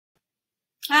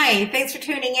Hi, thanks for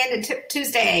tuning in to Tip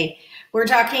Tuesday. We're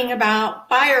talking about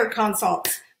buyer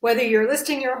consults. Whether you're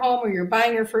listing your home or you're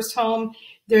buying your first home,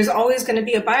 there's always going to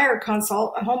be a buyer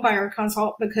consult, a home buyer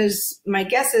consult, because my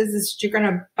guess is you're going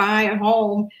to buy a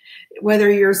home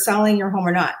whether you're selling your home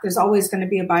or not. There's always going to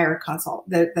be a buyer consult.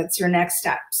 That's your next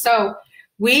step. So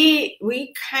we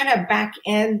kind of back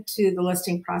into the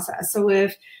listing process. So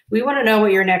if we want to know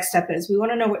what your next step is, we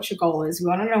want to know what your goal is, we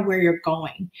want to know where you're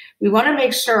going. We want to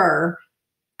make sure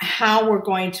how we're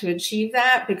going to achieve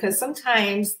that, because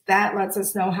sometimes that lets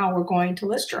us know how we're going to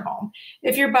list your home.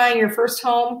 If you're buying your first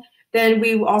home, then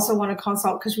we also want to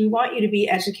consult because we want you to be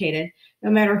educated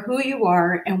no matter who you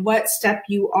are and what step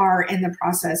you are in the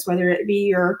process, whether it be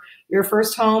your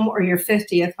first home or your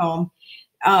 50th home.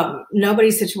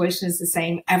 Nobody's situation is the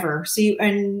same ever. So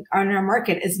and our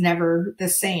market is never the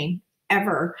same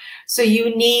ever. So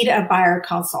you need a buyer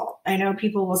consult. I know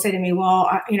people will say to me, well,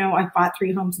 I've bought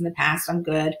 3 homes in the past. I'm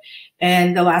good.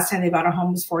 And the last time they bought a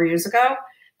home was 4 years ago.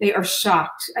 They are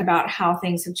shocked about how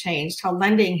things have changed, how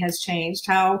lending has changed,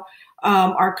 how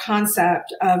our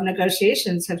concept of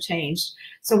negotiations have changed.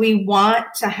 So we want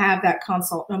to have that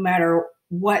consult no matter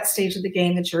what stage of the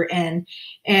game that you're in.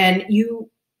 And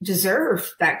you deserve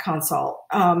that consult.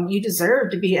 You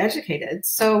deserve to be educated.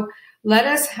 So let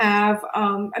us have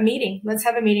a meeting. Let's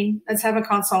have a meeting. Let's have a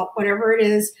consult, whatever it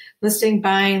is, listing,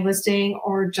 buying, listing,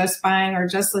 or just buying or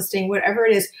just listing, whatever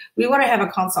it is. We want to have a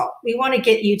consult. We want to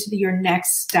get you to your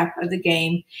next step of the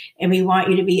game, and we want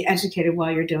you to be educated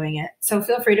while you're doing it. So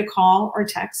feel free to call or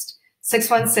text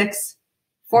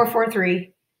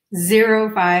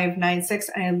 616-443-0596.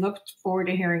 I look forward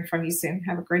to hearing from you soon.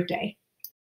 Have a great day.